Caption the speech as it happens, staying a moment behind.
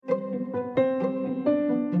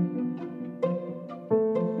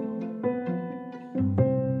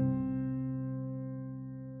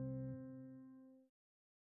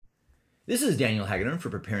This is Daniel Hagedorn for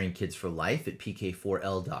Preparing Kids for Life at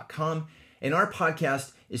PK4L.com, and our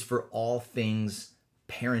podcast is for all things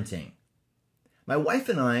parenting. My wife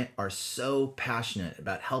and I are so passionate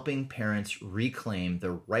about helping parents reclaim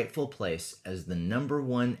their rightful place as the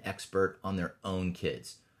 #1 expert on their own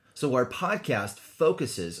kids. So our podcast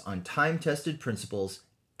focuses on time-tested principles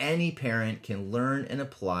any parent can learn and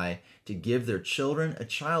apply to give their children a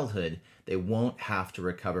childhood they won't have to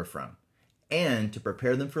recover from, and to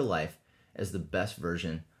prepare them for life as the best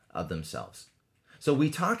version of themselves. So we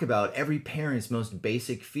talk about every parent's most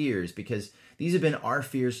basic fears, because these have been our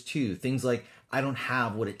fears too. Things like, I don't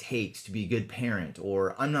have what it takes to be a good parent,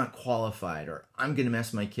 or I'm not qualified, or I'm going to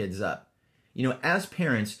mess my kids up. You know, as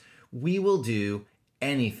parents, we will do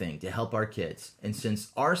anything to help our kids. And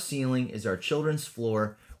since our ceiling is our children's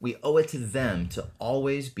floor, we owe it to them to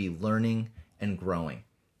always be learning and growing.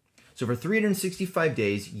 So for 365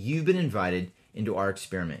 days, you've been invited into our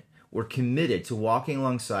experiment. We're committed to walking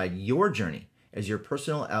alongside your journey as your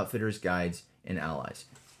personal outfitters, guides, and allies.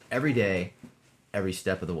 Every day, every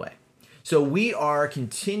step of the way. So we are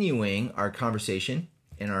continuing our conversation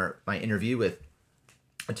in my interview with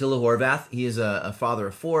Attila Horvath. He is a father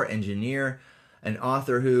of 4, engineer, an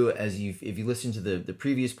author who, if you listen to the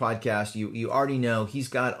previous podcast, you already know he's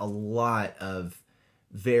got a lot of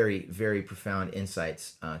very, very profound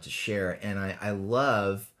insights to share. And I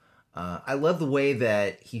love the way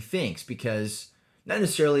that he thinks, because not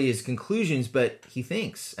necessarily his conclusions, but he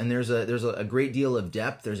thinks. And there's a great deal of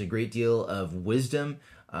depth. There's a great deal of wisdom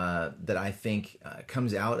that I think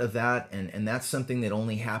comes out of that. And that's something that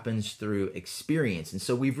only happens through experience. And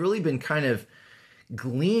so we've really been kind of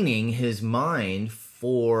gleaning his mind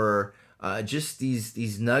for just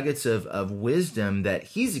these nuggets of wisdom that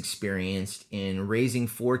he's experienced in raising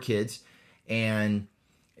 4 kids. And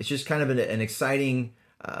it's just kind of an exciting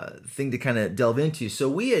thing to kind of delve into. So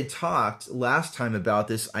we had talked last time about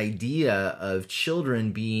this idea of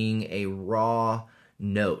children being a raw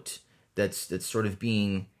note that's sort of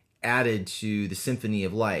being added to the symphony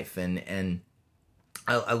of life. And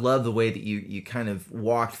I love the way that you kind of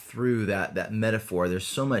walked through that metaphor. There's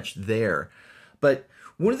so much there. But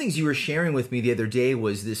one of the things you were sharing with me the other day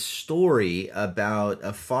was this story about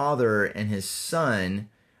a father and his son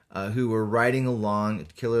who were riding along,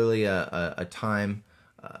 clearly a time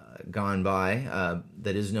gone by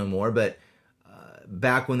that is no more, but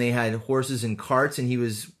back when they had horses and carts, and he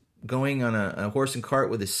was going on a horse and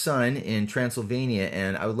cart with his son in Transylvania.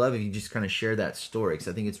 And I would love if you just kind of share that story, because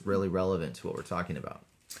I think it's really relevant to what we're talking about.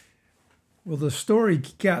 Well, the story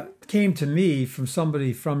came to me from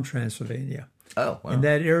somebody from Transylvania. Oh, wow. And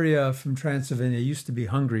that area from Transylvania used to be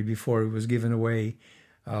Hungary before it was given away,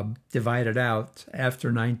 divided out after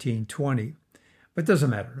 1920. But it doesn't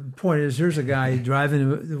matter. The point is, here's a guy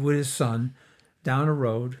driving with his son down a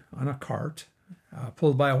road on a cart,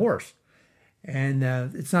 pulled by a horse. And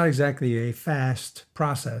it's not exactly a fast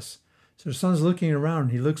process. So the son's looking around,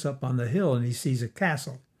 and he looks up on the hill, and he sees a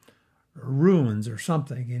castle, or ruins or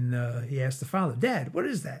something. And he asks the father, "Dad, what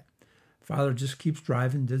is that?" Father just keeps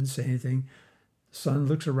driving, doesn't say anything. The son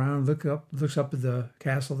looks around, looks up at the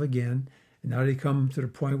castle again. And now they come to the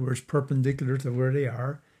point where it's perpendicular to where they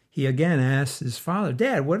are. He again asks his father,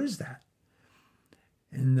 "Dad, what is that?"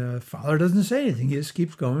 And the father doesn't say anything. He just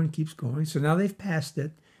keeps going. So now they've passed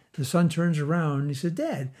it. The son turns around and he said,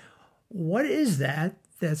 "Dad, what is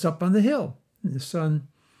that's up on the hill?" And the son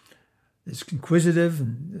is inquisitive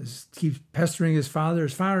and keeps pestering his father.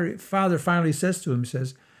 His father finally says to him,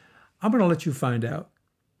 says, "I'm going to let you find out."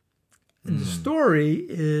 And the story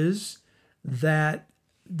is that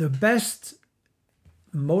the best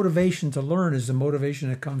motivation to learn is the motivation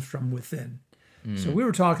that comes from within. So we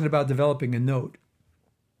were talking about developing a note.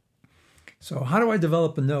 So how do I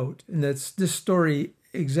develop a note? And this story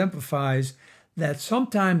exemplifies that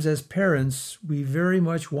sometimes as parents, we very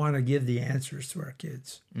much want to give the answers to our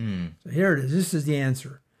kids. So here it is. This is the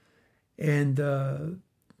answer. And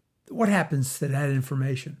what happens to that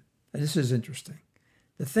information? And this is interesting.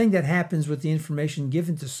 The thing that happens with the information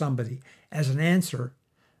given to somebody as an answer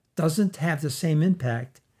doesn't have the same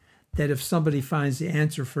impact that if somebody finds the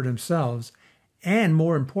answer for themselves. And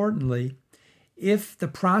more importantly, if the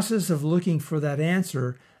process of looking for that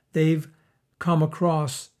answer, they've come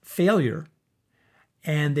across failure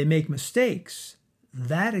and they make mistakes,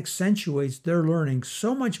 that accentuates their learning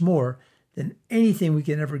so much more than anything we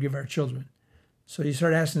can ever give our children. So you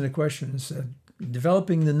start asking the questions,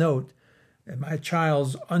 developing the note, my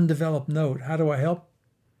child's undeveloped note, how do I help?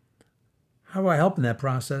 How do I help in that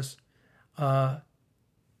process?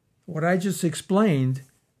 What I just explained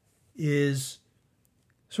is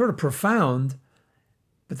sort of profound,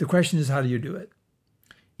 but the question is, how do you do it?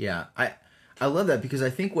 Yeah, I love that, because I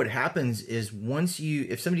think what happens is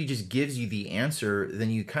if somebody just gives you the answer, then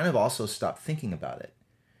you kind of also stop thinking about it.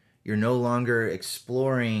 You're no longer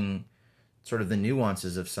exploring sort of the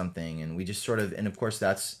nuances of something, and we just sort of, and of course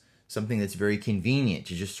that's something that's very convenient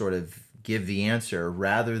to just sort of give the answer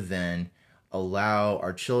rather than allow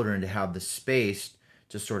our children to have the space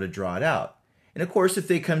to sort of draw it out. And of course, if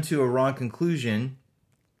they come to a wrong conclusion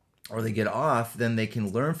or they get off, then they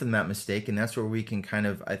can learn from that mistake. And that's where we can kind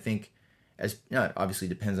of, I think, as it obviously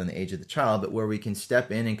depends on the age of the child, but where we can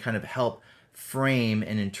step in and kind of help frame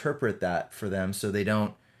and interpret that for them so they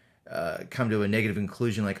don't come to a negative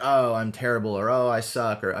conclusion like, oh, I'm terrible, or oh, I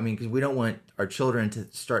suck, or because we don't want our children to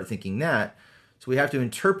start thinking that. So we have to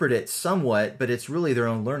interpret it somewhat, but it's really their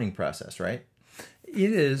own learning process, right?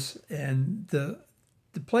 It is, and the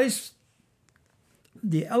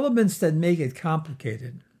elements that make it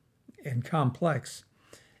complicated and complex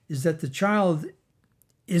is that the child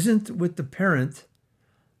isn't with the parent,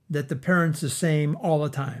 that the parent's the same all the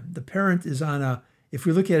time. The parent is if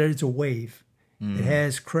we look at it, it's a wave. It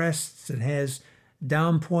has crests, it has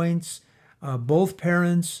down points. Both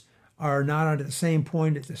parents are not at the same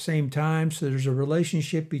point at the same time. So there's a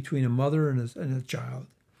relationship between a mother and a child.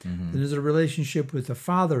 Mm-hmm. There's a relationship with the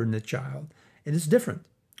father and the child. And it's different.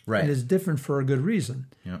 Right. And it's different for a good reason.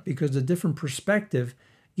 Yeah. Because a different perspective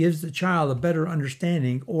gives the child a better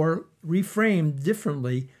understanding or reframed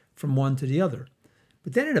differently from one to the other.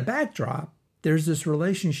 But then in a backdrop, there's this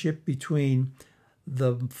relationship between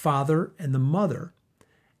the father and the mother.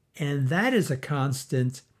 And that is a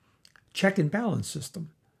constant check and balance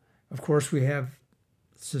system. Of course, we have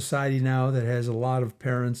society now that has a lot of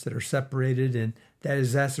parents that are separated, and that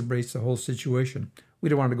exacerbates the whole situation. We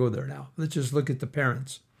don't want to go there now. Let's just look at the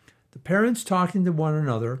parents. The parents talking to one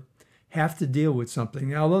another have to deal with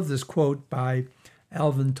something. I love this quote by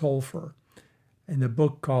Alvin Tolfer in the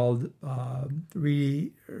book called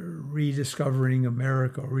Rediscovering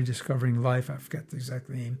America, or Rediscovering Life. I forget the exact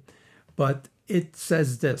name. But it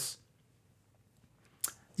says this: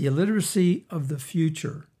 the illiteracy of the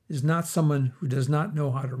future is not someone who does not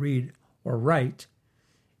know how to read or write.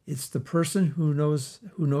 It's the person who knows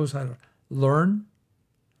how to learn,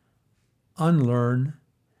 unlearn,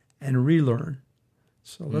 and relearn.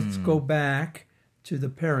 So let's go back to the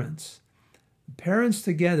parents. The parents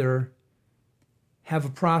together have a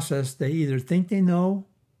process. They either think they know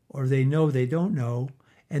or they know they don't know,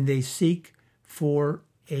 and they seek for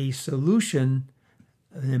a solution,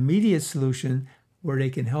 an immediate solution, where they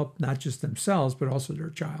can help not just themselves, but also their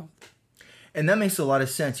child. And that makes a lot of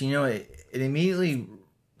sense. It immediately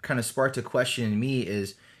kind of sparked a question in me,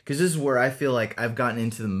 is because this is where I feel like I've gotten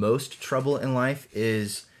into the most trouble in life,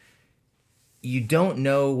 is you don't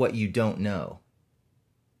know what you don't know.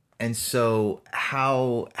 And so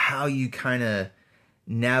how you kind of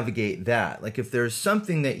navigate that. Like if there's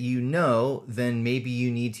something that you know, then maybe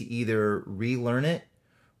you need to either relearn it,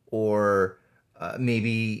 or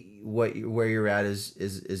maybe where you're at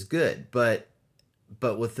is good. But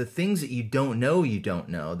with the things that you don't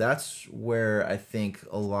know, that's where I think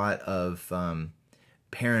a lot of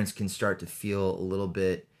parents can start to feel a little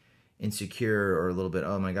bit insecure, or a little bit,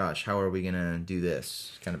 oh my gosh, how are we going to do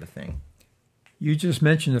this kind of a thing. You just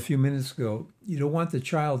mentioned a few minutes ago, you don't want the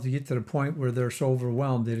child to get to the point where they're so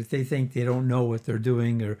overwhelmed that if they think they don't know what they're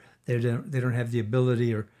doing, or they don't have the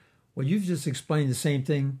ability, or well, you've just explained the same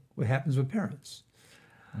thing what happens with parents.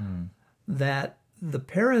 That the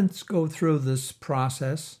parents go through this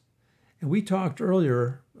process, and we talked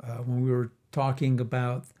earlier when we were talking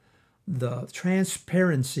about the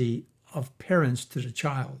transparency of parents to the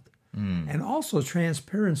child, and also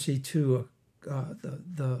transparency to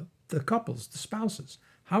the couples, the spouses.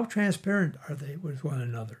 How transparent are they with one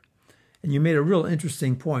another? And you made a real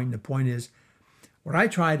interesting point. And the point is, what I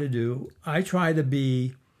try to do, I try to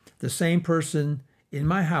be the same person in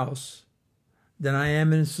my house that I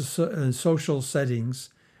am in social settings,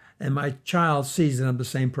 and my child sees that I'm the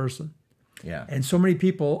same person. Yeah. And so many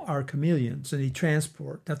people are chameleons, and they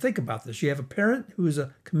transport. Now think about this. You have a parent who is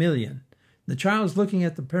a chameleon. The child's looking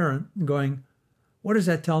at the parent and going, what does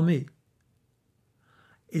that tell me?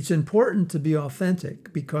 It's important to be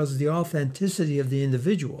authentic, because the authenticity of the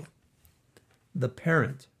individual, the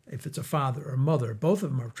parent, if it's a father or mother, both of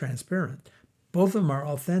them are transparent. Both of them are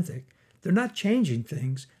authentic. They're not changing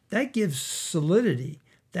things. That gives solidity.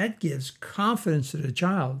 That gives confidence to the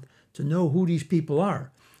child to know who these people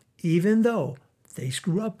are, even though they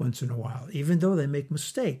screw up once in a while, even though they make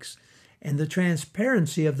mistakes. And the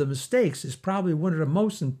transparency of the mistakes is probably one of the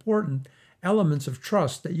most important elements of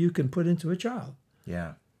trust that you can put into a child.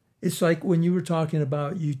 Yeah. It's like when you were talking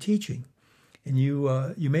about you teaching, and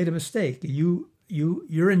you made a mistake. You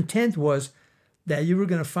your intent was that you were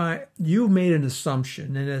going to find, you made an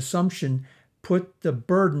assumption, and an assumption put the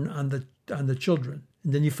burden on the children.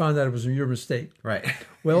 And then you found out it was your mistake. Right.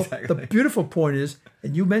 Well, Exactly. the beautiful point is,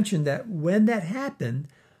 and you mentioned that when that happened,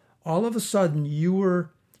 all of a sudden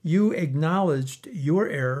you acknowledged your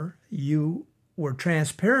error, you were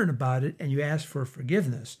transparent about it, and you asked for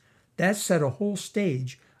forgiveness. That set a whole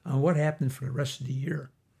stage on what happened for the rest of the year.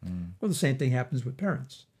 Well, the same thing happens with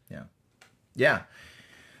parents. Yeah. Yeah.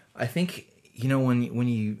 I think, when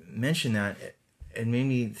you mention that, it made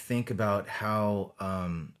me think about how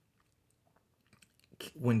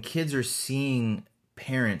when kids are seeing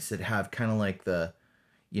parents that have kind of like the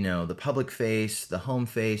public face, the home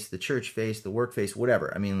face, the church face, the work face,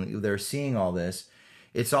 whatever. I mean, they're seeing all this.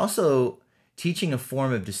 It's also teaching a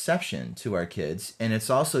form of deception to our kids. And it's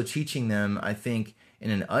also teaching them, I think, in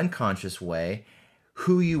an unconscious way,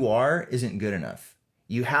 who you are isn't good enough.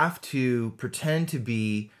 You have to pretend to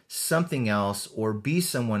be something else or be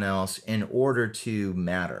someone else in order to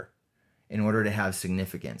matter, in order to have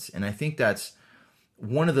significance. And I think that's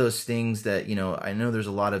one of those things that, I know there's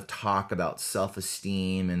a lot of talk about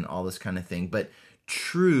self-esteem and all this kind of thing, but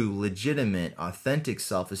true, legitimate, authentic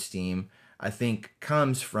self-esteem, I think,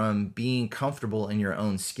 comes from being comfortable in your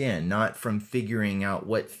own skin, not from figuring out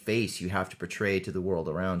what face you have to portray to the world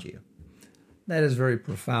around you. That is very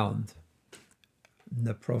profound.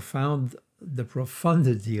 The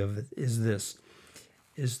profundity of it is this,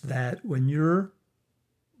 is that when you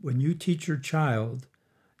teach your child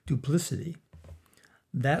duplicity,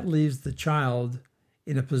 that leaves the child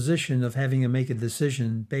in a position of having to make a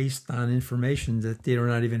decision based on information that they do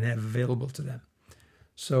not even have available to them.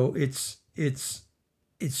 So it's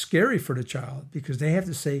scary for the child because they have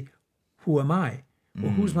to say, who am I?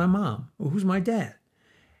 Well, who's my mom? Well, who's my dad?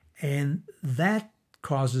 And that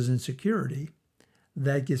causes insecurity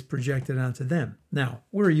that gets projected onto them. Now,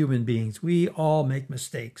 we're human beings. We all make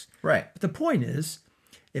mistakes. Right. But the point is,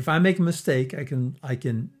 if I make a mistake, I can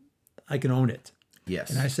own it.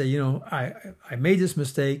 Yes. And I say, I made this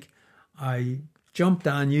mistake. I jumped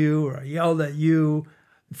on you or I yelled at you.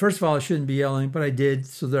 First of all, I shouldn't be yelling, but I did.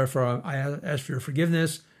 So therefore, I asked for your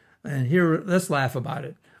forgiveness. And here, let's laugh about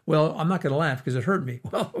it. Well, I'm not going to laugh because it hurt me.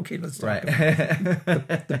 Well, okay, let's talk about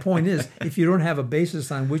it. The point is, if you don't have a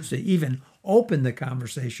basis on which to even open the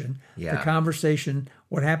conversation,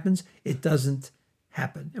 what happens? It doesn't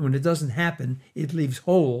happen. And when it doesn't happen, it leaves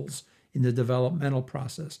holes in the developmental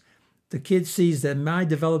process. The kid sees that my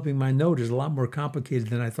developing my note is a lot more complicated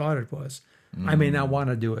than I thought it was. I may not want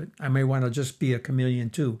to do it. I may want to just be a chameleon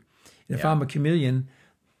too. And if I'm a chameleon,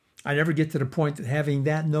 I never get to the point that having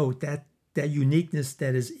that note, that uniqueness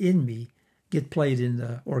that is in me, get played in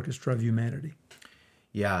the orchestra of humanity.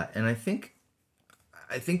 Yeah, and I think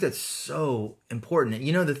that's so important.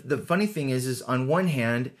 The funny thing is on one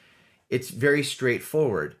hand, it's very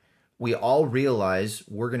straightforward. We all realize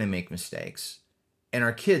we're going to make mistakes. And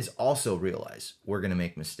our kids also realize we're going to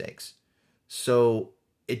make mistakes. So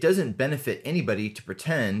it doesn't benefit anybody to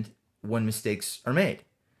pretend when mistakes are made.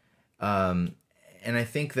 And I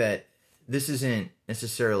think that this isn't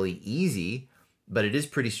necessarily easy, but it is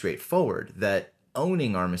pretty straightforward that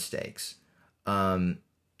owning our mistakes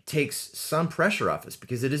takes some pressure off us,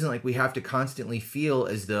 because it isn't like we have to constantly feel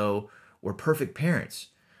as though we're perfect parents.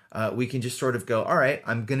 We can just sort of go, all right,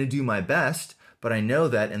 I'm going to do my best, but I know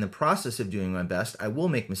that in the process of doing my best, I will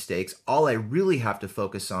make mistakes. All I really have to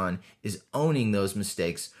focus on is owning those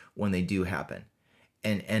mistakes when they do happen.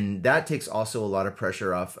 And that takes also a lot of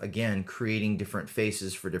pressure off, again, creating different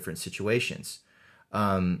faces for different situations.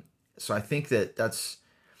 So I think that's,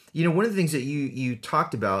 one of the things that you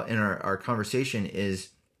talked about in our conversation is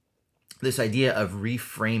this idea of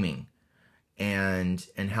reframing and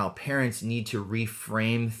how parents need to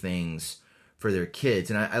reframe things for their kids.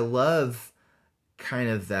 And I love kind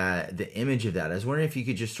of the image of that. I was wondering if you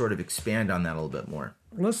could just sort of expand on that a little bit more.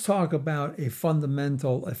 Let's talk about a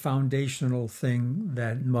foundational thing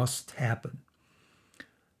that must happen.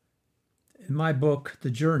 In my book,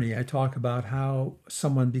 The Journey, I talk about how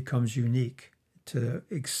someone becomes unique, to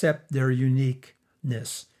accept their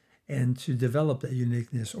uniqueness and to develop that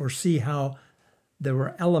uniqueness, or see how there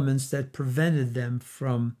were elements that prevented them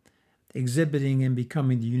from exhibiting and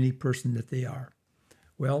becoming the unique person that they are.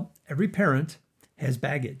 Well, every parent has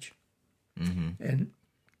baggage. Mm-hmm. And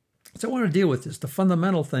so I want to deal with this. The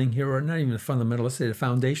fundamental thing here, or not even the fundamental, let's say the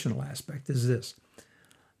foundational aspect, is this: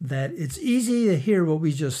 that it's easy to hear what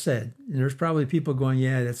we just said. And there's probably people going,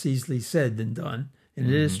 yeah, that's easily said than done. And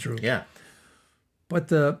it is true. Yeah. But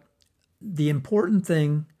the important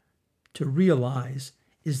thing to realize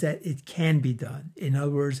is that it can be done. In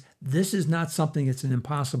other words, this is not something that's an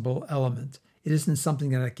impossible element. It isn't something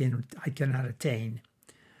that I cannot attain.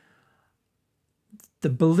 The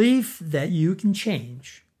belief that you can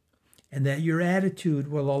change and that your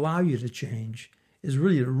attitude will allow you to change is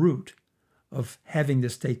really the root of having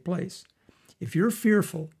this take place. If you're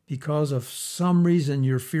fearful because of some reason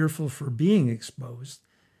you're fearful for being exposed,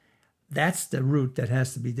 that's the root that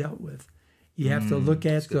has to be dealt with. You have to look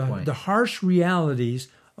at the harsh realities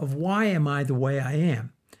of why am I the way I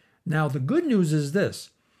am. Now, the good news is this.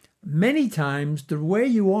 Many times, the way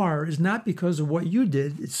you are is not because of what you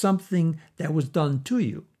did. It's something that was done to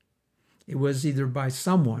you. It was either by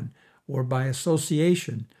someone or by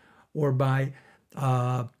association or by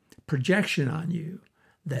projection on you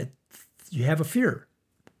that you have a fear.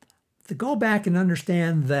 To go back and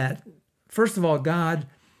understand that, first of all,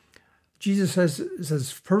 Jesus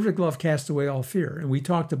says, perfect love casts away all fear. And we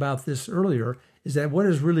talked about this earlier, is that what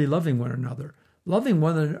is really loving one another? Loving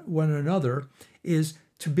one another is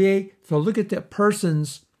to look at that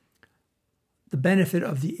person's, the benefit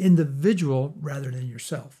of the individual rather than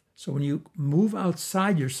yourself. So when you move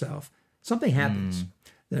outside yourself, something happens.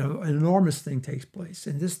 An enormous thing takes place.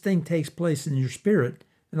 And this thing takes place in your spirit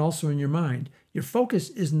and also in your mind. Your focus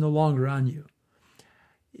is no longer on you.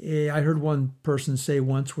 I heard one person say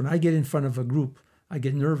once, when I get in front of a group, I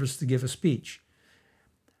get nervous to give a speech.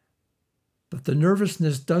 But the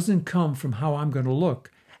nervousness doesn't come from how I'm going to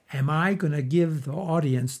look. Am I going to give the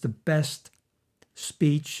audience the best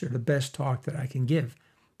speech or the best talk that I can give?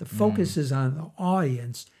 The focus is on the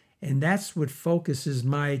audience, and that's what focuses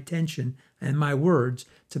my attention and my words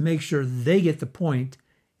to make sure they get the point,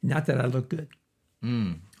 not that I look good.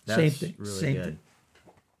 That's Same thing. Really Same good. thing.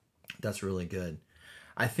 That's really good.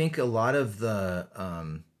 I think a lot of the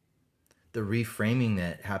reframing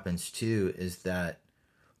that happens too is that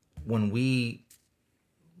when we,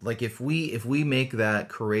 like, if we make that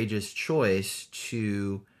courageous choice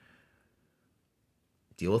to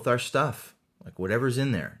deal with our stuff, like whatever's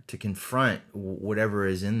in there, to confront whatever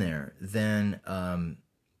is in there, then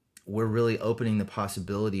we're really opening the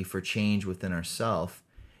possibility for change within ourselves.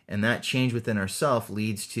 And that change within ourselves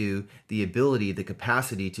leads to the ability, the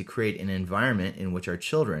capacity to create an environment in which our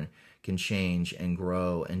children can change and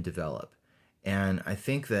grow and develop. And I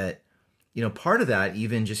think that, part of that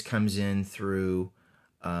even just comes in through,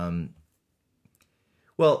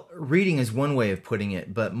 reading is one way of putting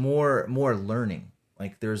it, but more learning.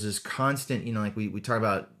 Like there's this constant, like we talk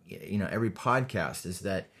about, every podcast is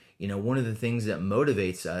that, one of the things that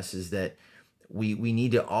motivates us is that we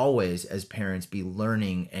need to always, as parents, be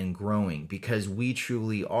learning and growing because we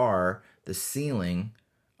truly are the ceiling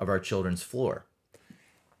of our children's floor.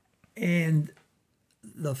 And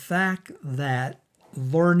the fact that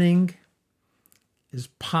learning is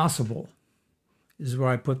possible is where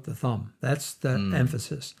I put the thumb. That's the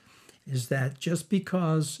emphasis, is that just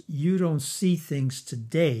because you don't see things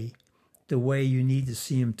today the way you need to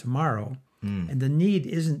see them tomorrow, and the need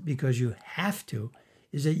isn't because you have to,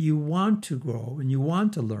 is that you want to grow and you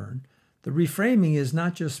want to learn. The reframing is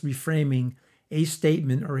not just reframing a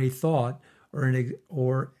statement or a thought or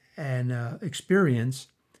an experience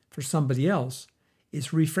for somebody else. It's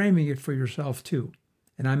reframing it for yourself too.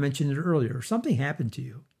 And I mentioned it earlier. Something happened to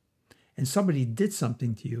you and somebody did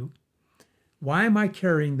something to you. Why am I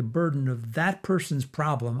carrying the burden of that person's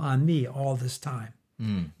problem on me all this time?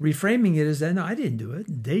 Reframing it is that, no, I didn't do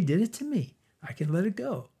it. They did it to me. I can let it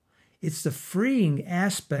go. It's the freeing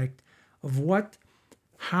aspect of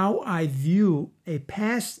how I view a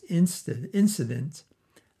past incident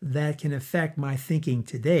that can affect my thinking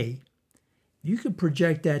today. You could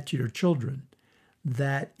project that to your children,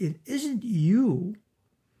 that it isn't you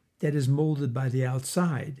that is molded by the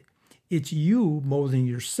outside. It's you molding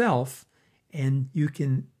yourself, and you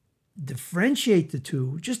can differentiate the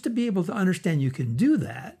two. Just to be able to understand you can do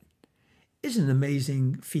that is an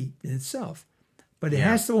amazing feat in itself. But it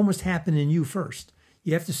has to almost happen in you first.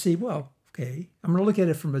 You have to see, well, okay, I'm going to look at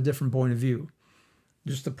it from a different point of view.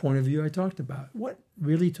 Just the point of view I talked about. What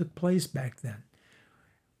really took place back then?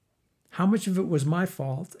 How much of it was my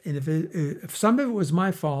fault? And if some of it was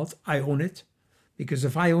my fault, I own it. Because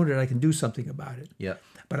if I own it, I can do something about it. Yeah.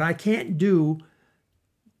 But I can't do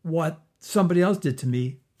what somebody else did to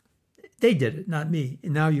me. They did it, not me.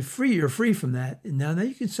 And now you're free from that. And now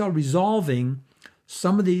you can start resolving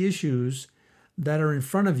some of the issues that are in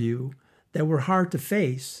front of you that were hard to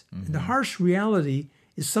face. And the harsh reality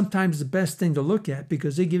is sometimes the best thing to look at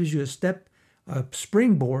because it gives you a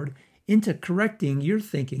springboard into correcting your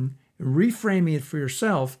thinking and reframing it for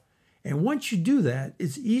yourself. And once you do that,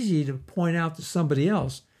 it's easy to point out to somebody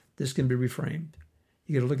else, this can be reframed.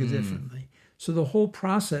 You got to look at it differently. So the whole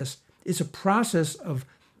process is a process of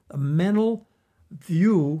a mental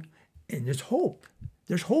view And there's hope.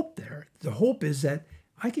 There's hope there. The hope is that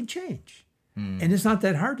I can change. And it's not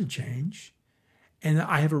that hard to change. And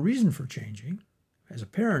I have a reason for changing. As a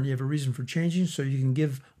parent, you have a reason for changing so you can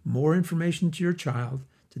give more information to your child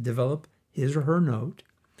to develop his or her note.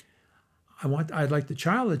 I'd like the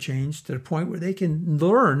child to change to the point where they can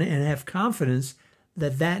learn and have confidence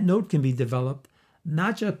that that note can be developed,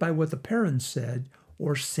 not just by what the parents said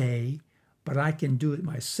or say, but I can do it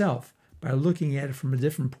myself by looking at it from a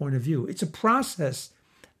different point of view. It's a process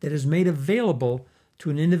that is made available to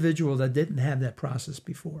an individual that didn't have that process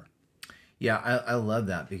before. Yeah, I love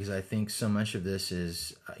that, because I think so much of this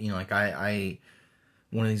is, like I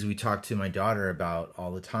one of the things we talk to my daughter about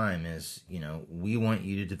all the time is, we want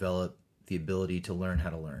you to develop the ability to learn how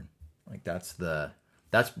to learn. Like that's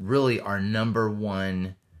really our number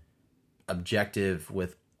one objective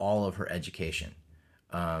with all of her education.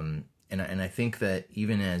 And I think that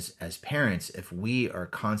even as parents, if we are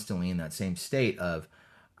constantly in that same state of,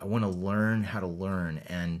 I want to learn how to learn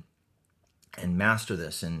and master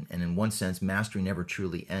this, and in one sense, mastery never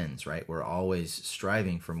truly ends, right? We're always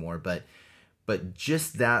striving for more, but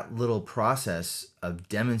just that little process of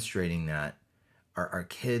demonstrating that, our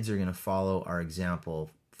kids are going to follow our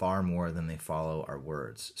example far more than they follow our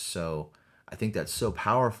words. So I think that's so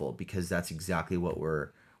powerful, because that's exactly what we're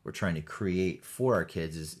trying to create for our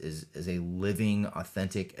kids is a living,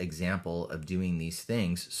 authentic example of doing these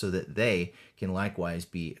things so that they can likewise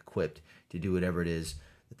be equipped to do whatever it is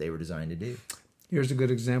that they were designed to do. Here's a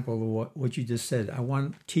good example of what you just said. I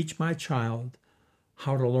want to teach my child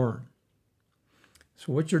how to learn.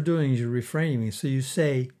 So what you're doing is you're reframing. So you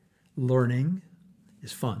say learning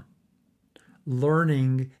is fun.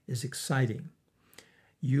 Learning is exciting.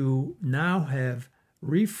 You now have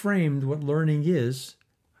reframed what learning is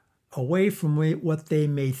away from what they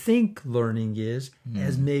may think learning is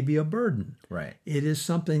as maybe a burden. Right. It is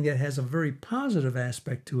something that has a very positive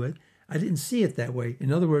aspect to it. I didn't see it that way.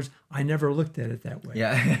 In other words, I never looked at it that way.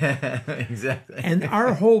 Yeah, exactly. And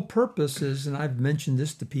our whole purpose is, and I've mentioned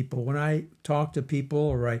this to people, when I talk to people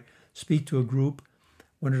or I speak to a group,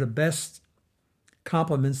 one of the best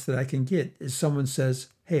compliments that I can get is someone says,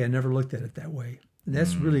 hey, I never looked at it that way. And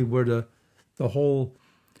that's really where the whole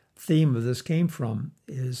theme of this came from,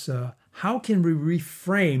 is how can we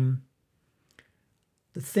reframe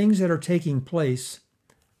the things that are taking place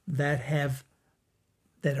that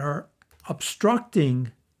are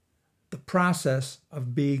obstructing the process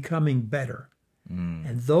of becoming better.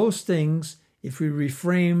 And those things, if we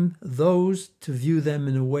reframe those to view them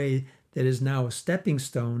in a way that is now a stepping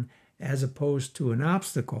stone as opposed to an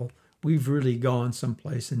obstacle, we've really gone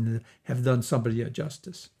someplace and have done somebody a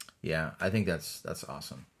justice. Yeah, I think that's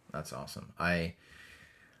awesome. That's awesome.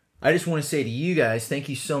 I just want to say to you guys, thank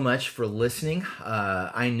you so much for listening.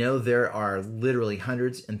 I know there are literally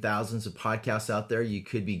hundreds and thousands of podcasts out there you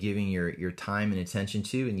could be giving your time and attention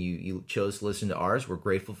to, and you chose to listen to ours. We're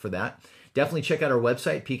grateful for that. Definitely check out our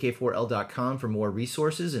website, pk4l.com, for more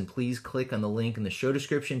resources, and please click on the link in the show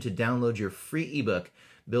description to download your free ebook,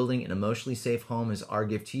 Building an Emotionally Safe Home is Our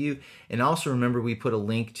Gift to You. And also remember, we put a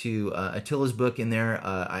link to Attila's book in there.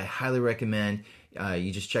 I highly recommend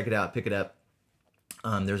you just check it out, pick it up.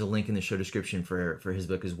 There's a link in the show description for his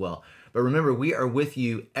book as well. But remember, we are with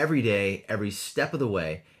you every day, every step of the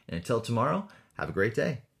way. And until tomorrow, have a great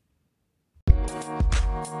day.